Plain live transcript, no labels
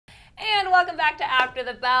welcome back to After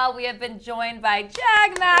the Bell. We have been joined by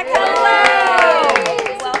JAGMAC.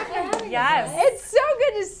 Hello! Welcome. Yes. It's so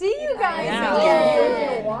good to see you guys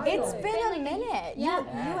again. It's been a minute. Yeah.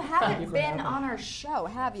 You haven't been on our show,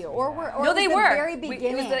 have you? Or no, they were. Very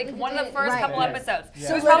beginning. It was like one of the first couple episodes. Yeah.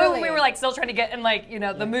 So it was probably when we were like still trying to get in like, you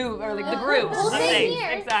know, the move or like the groove. Well, same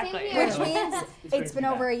here. Exactly. Same here. Which means it's been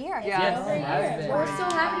over a year. Yeah. We're so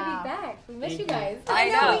happy to be back. We miss you guys. I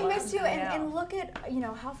know, we missed you. I know. And look at, you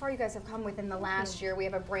know, how far you guys have come within the last year. We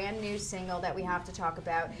have a brand new single that we have to talk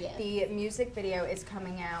about. Yes. The music video is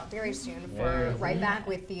coming out very soon for Right Back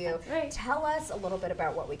With You. Right. Tell us a little bit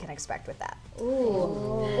about what we can expect with that. Ooh.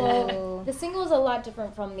 Well, the single is a lot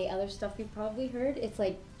different from the other stuff you've probably heard. It's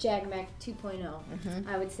like JAGMAC 2.0,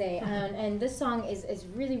 I would say. And this song is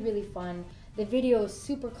really, really fun. The video is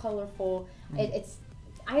super colorful. It's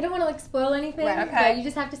I don't want to like spoil anything, but you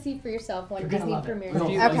just have to see for yourself when Disney premieres.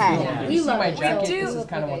 Okay. Yeah. We love my it. jacket. We do. This is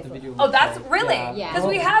kind of what the video looks Oh, that's like. really? Yeah. Because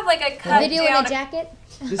we have like a cut Video down. in a jacket.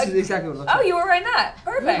 This is exactly what it looks like. Oh, you were wearing that.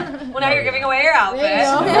 Perfect. Well, now you're giving away your outfit. There you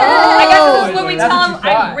go. I guess this is when we That's tell what them,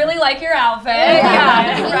 you I thought. really like your outfit.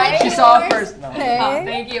 Yeah, right? She saw it first. No. Oh,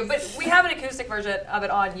 thank you. But we have an acoustic version of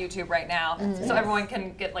it on YouTube right now, so everyone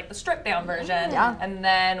can get like the stripped down version, and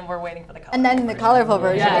then we're waiting for the color. And then the colorful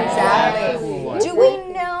version, Yeah. exactly. Do we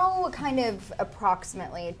know kind of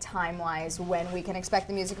approximately time-wise when we can expect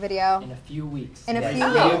the music video? In a few weeks. In a few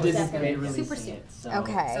Video weeks. Disney's gonna be Super releasing soon. it. So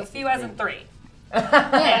Okay. So few as in 3. Just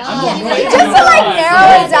to like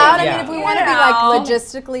narrow it down, I mean, if we want to be like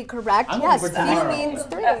logistically correct, I'm yes, looking for few tomorrow. means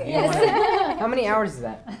 3. How many hours is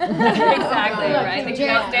that? Exactly, right? The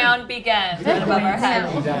countdown begins above our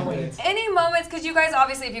heads. Any moments, because you guys,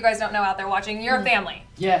 obviously, if you guys don't know out there watching, you're a family.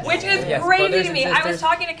 Yes. Which is Yes, crazy brothers to and me. I was sisters.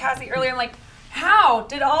 talking to Cassie earlier, I'm like, how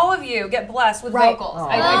did all of you get blessed with Right. vocals? Oh.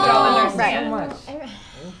 I don't understand. So much.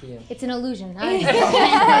 Thank you. It's an illusion.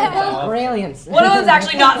 Brilliance. One of them's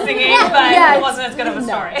actually not singing, but it wasn't as good of a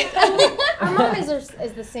story. Our mom is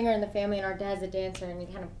the singer in the family, and our dad's a dancer, and we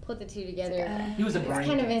kind of put the two together. He was a It's break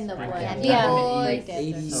kind of in the dancer. blood. Yeah. Yeah, Break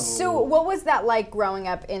break dancer. So what was that like growing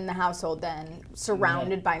up in the household then,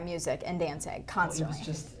 surrounded by music and dancing It constantly? was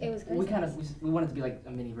just, It was we crazy. kind of, we wanted to be like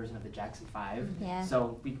a mini version of the Jackson 5. Yeah.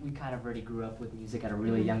 So we kind of already grew up with music at a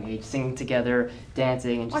really young age, singing together,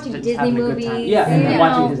 dancing, and just, Watching just Disney having a good time. movies. Yeah, and Yeah.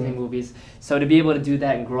 watching Disney movies. So to be able to do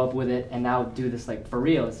that and grow up with it and now do this like for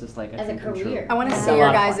real, it's just like As a dream come true. career. I want to Yeah. see It's a your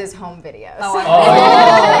lot of fun. guys' home videos. Oh, I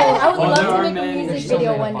would Oh, love there to are make a many. music There's so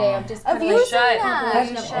video many one day of fun. just Of kind you of should. like You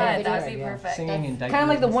of should. all That videos. would be perfect. Singing in diapers. Kind of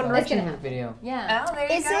like the One It's gonna Direction happen. video. Yeah. Oh,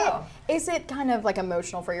 there you go. Is it kind of like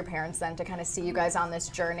emotional for your parents then to kind of see you guys on this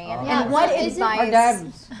journey? And, Yeah, and what so is it- Our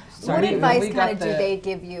advice? dad. What advice kind of do they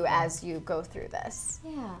give you as you go through this?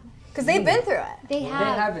 Yeah. Because they've been through it. They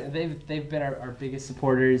have. They've been our biggest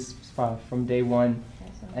supporters from day one.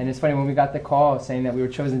 And it's funny, when we got the call saying that we were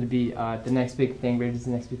chosen to be the next big thing, Rated as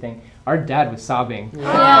the next big thing, our dad was sobbing. Yeah.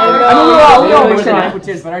 I mean, we all were crying with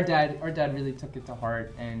tears, but our dad really took it to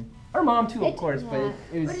heart, and our mom too, of course. But it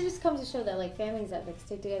But was. it just comes to show that like families that like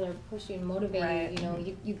stick together and push you and motivate Right. you. You know,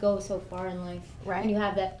 you go so far in life, Right. and you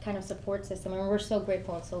have that kind of support system, and we're so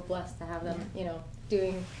grateful and so blessed to have them. You know,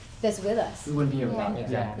 doing this with us. We wouldn't be here without it.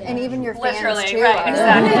 Exactly. And even your fans Literally, too. right, are-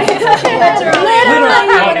 exactly.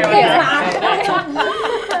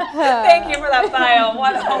 Thank you for that bio.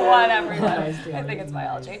 101, everyone. I think it's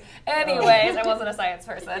biology. Anyways, I wasn't a science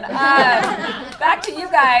person. Back to you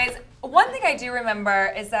guys. One thing I do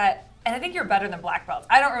remember is that, and I think you're better than black belts.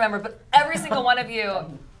 I don't remember, but every single one of you,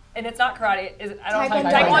 and it's not karate. Is it, I don't know.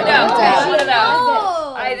 Taekwondo.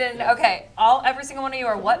 Oh. I didn't. Okay, every single one of you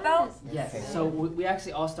are what belts? Yes. So we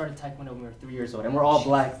actually all started Taekwondo when we were 3 years old, and we're all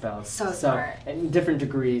black belts. So smart. In different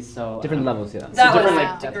degrees. So Different levels, yeah. That was different like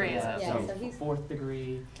like degrees. Yeah, Yeah, so so he's- 4th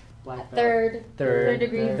degree black belt. Third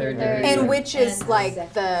degree. And which is like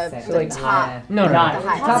the So like top. No, no, Nine. The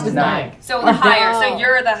highest. Top is 9. So the higher. So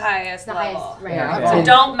you're the highest The level. highest, right? Yeah, So okay.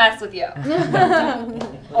 don't mess with you.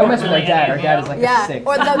 Don't mess with our dad. Our dad is like a Yeah, 6.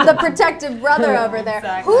 or the protective brother over there.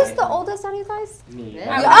 Exactly. Who's the oldest out of you guys? Me.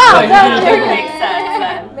 Oh, no, Makes sense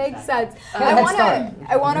then. Makes sense. head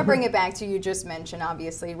I want to bring it back to you. Just mentioned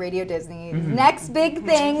obviously Radio Disney next big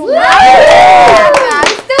thing.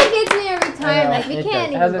 It still gets me every time. Like we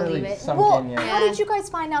can't even believe it. Well, yet. how did you guys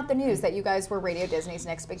find out the news that you guys were Radio Disney's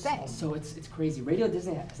next big thing? So it's crazy. Radio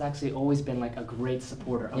Disney has actually always been like a great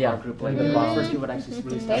supporter of Yeah. our group. Like the first people that actually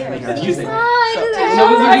really started playing our They're music.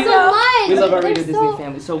 so much. We love our They're Radio Disney so-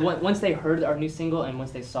 family. So once they heard our new single and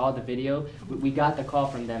once they saw the video, we got the call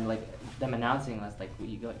from them like them announcing us, like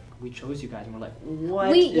we chose you guys, and we're like,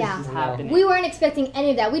 what is happening? We weren't expecting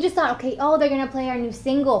any of that. We just thought, okay, they're gonna play our new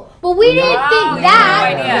single, but we didn't think no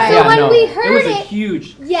that. idea. So when we heard it was a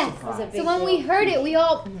huge yes. surprise. So when we heard it, we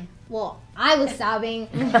all, well, I was sobbing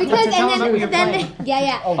because and then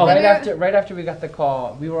yeah. Oh, right after we got the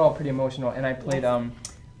call, we were all pretty emotional, and I played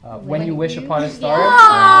When You Wish Upon a Star.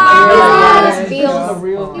 Yeah. This is a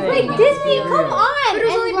real thing. Like Disney, come on! But it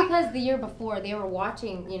was only because the year before they were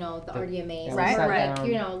watching, the RDMAs, right?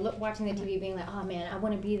 watching the TV, being like, "Oh man, I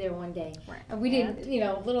want to be there one day." And we didn't,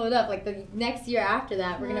 little enough. Like the next year after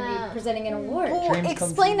that, we're gonna be presenting an award. Well,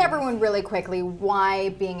 explain to everyone really quickly why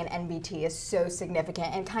being an NBT is so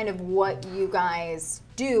significant, and kind of what you guys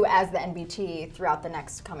do as the NBT throughout the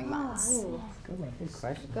next coming months. Good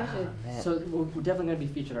question. Oh, So we're definitely going to be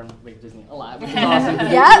featured on Radio Disney a lot, which is awesome.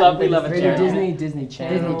 We love it. Radio Disney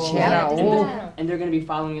Channel. And they're going to be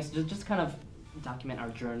following us, just kind of document our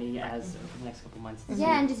journey as for the next couple months.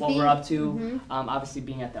 Yeah, and just what we're up to. Obviously,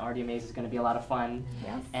 being at the RDMAs is going to be a lot of fun.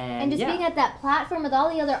 Yes. And just being at that platform with all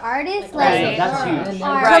the other artists, that's huge.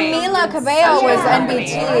 Camila Cabello was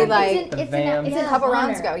NBT it's a couple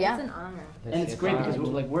rounds ago. Yeah. It's an honor. And it's great because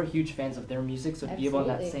we're huge fans of their music, so to be able on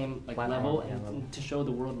that same level and to show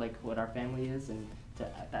the world what our family is and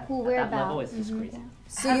at that level is just crazy.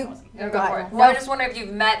 So you go for it. Well, I just wonder if you've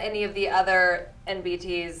met any of the other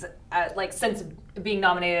NBTs since being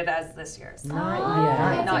nominated as this year's.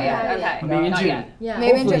 Not yet. Okay. Maybe in June.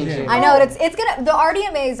 Maybe in June. I know it's gonna. The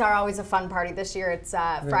RDMAs are always a fun party. This year it's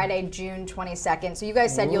Friday, June 22nd. So you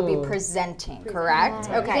guys said you'll be presenting, correct?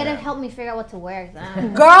 Yeah. Okay. You gotta help me figure out what to wear.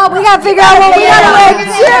 Girl, we gotta figure out what we gotta wear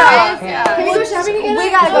too. Can we go shopping together? We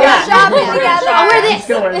gotta go shopping together. I'll wear this.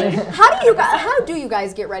 How do you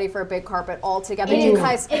guys get ready for a big carpet all together?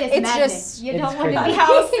 It's just you don't want to be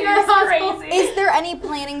house crazy. Is there any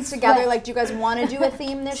planning together? Like, do you guys want to do a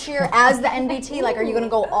theme this year as the NBT? Like, are you gonna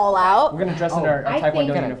go all out? We're gonna dress in our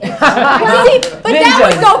Taekwondo uniform. But that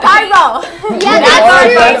was Go Cairo. Yeah,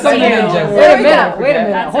 that's true. Wait a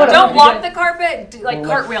minute. Hold on. Don't walk the carpet,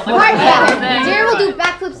 cartwheel the carpet. Jared will do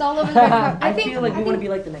backflips all over the carpet. I feel like we want to be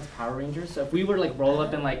like the next Power Rangers. So if we were to roll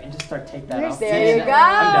up and just start take that off. There you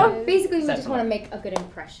go. Basically, we just want to make a good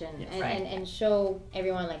impression and show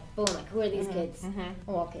everyone boom, who are these kids?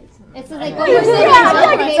 We're all kids. It's like what we're saying.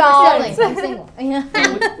 I'm single. We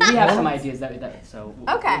have some ideas so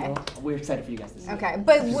we're excited for you guys to see. Okay,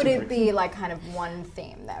 but would it be kind of one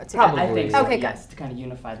theme though? Probably. I think so. Okay, yes, to kind of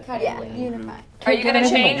unify the family. Yeah, unify. Are you gonna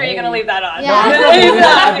change or are you gonna leave that on?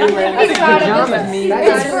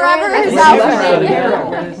 It's forever his outfit.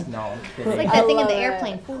 It's like that thing in the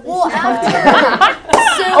airplane. Well,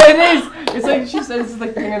 it is. It's like she said. It's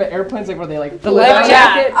like the thing in the airplanes, where they the life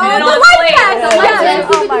jacket. Oh, the life jacket.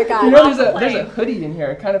 Oh my god. There's a hoodie in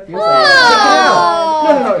here. It kind of feels like.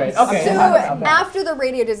 No. Okay. So after the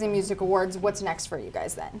Radio Disney Music Awards, what's next for you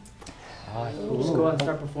guys then? Just go out and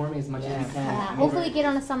start performing as much as you can. Hopefully get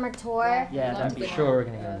on a summer tour. Yeah, that'd be sure we're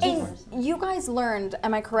gonna go. And you guys learned,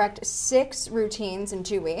 am I correct, 6 routines in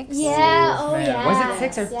 2 weeks? Yeah. Yeah. Was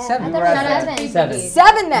it 6 or 7? I thought it was 7.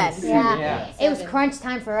 7 then. Yeah. It was crunch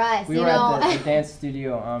time for us. We were at the dance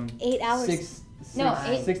studio. 8 hours.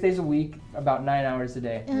 6 days a week, about 9 hours a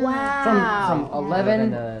day. Wow. From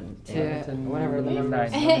 11 to whatever the number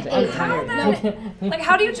is. I'm tired.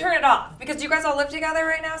 How do you turn it off? Because do you guys all live together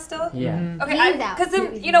right now still? Yeah. Okay, because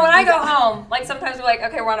then, when I go home, sometimes we're like,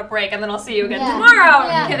 okay, we're on a break, and then I'll see you again tomorrow.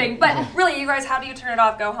 I'm kidding. But really, you guys, how do you turn it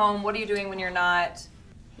off, go home? What are you doing when you're not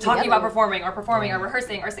talking about performing or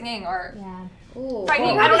rehearsing or singing or...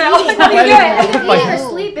 fighting? I don't know. Or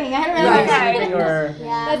sleeping. I don't know. Okay.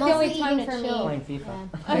 That's the only time for me. Playing FIFA.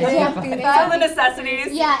 All the necessities.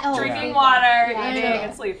 Drinking water, eating,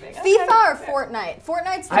 and sleeping. FIFA or Fortnite?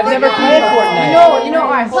 Fortnite's I've never played Fortnite. You know,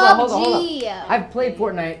 hold on. PUBG. I've played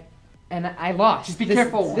Fortnite. And I lost. Just be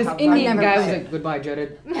careful. This I've Indian never guy was played. like, "Goodbye,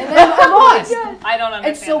 Jared," and then I lost. I don't understand.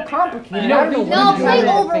 It's so it either. complicated. No, play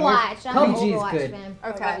Overwatch. I'm an PUBG is Overwatch good. fan.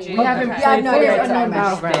 Okay. We haven't Yeah, played no idea what Unknown you're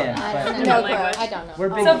talking Battleground. No language. I don't know. We're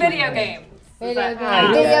big So video games.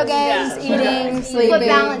 Video games, eating, But sleeping.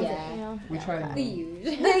 balance it. We try. The huge.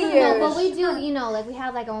 No, but we do, we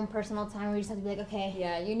have our own personal time where we just have to be like, okay.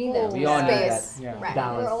 Yeah, you need that. We all need Space. that. Right.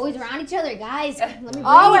 We're always around each other, guys. Let me breathe.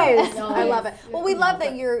 Always. I love it. Well, we love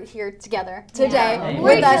that you're here together today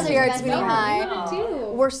with us here at Sibling High.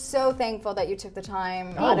 We're so thankful that you took the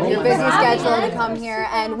time out of your busy schedule to come here,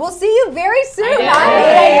 and we'll see you very soon.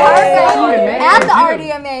 At the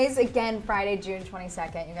RDMAs again, Friday, June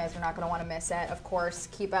 22nd. You guys are not going to want to miss it. Of course,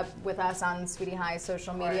 keep up with us on Sweetie High's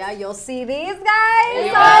social media. You'll see these guys.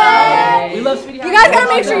 guys. We love Sweetie High. You guys gotta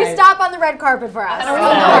make sure you stop on the red carpet for us.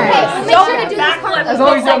 Okay, so make sure to do this backflip. part. As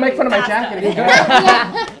long as you don't make fun of my jacket.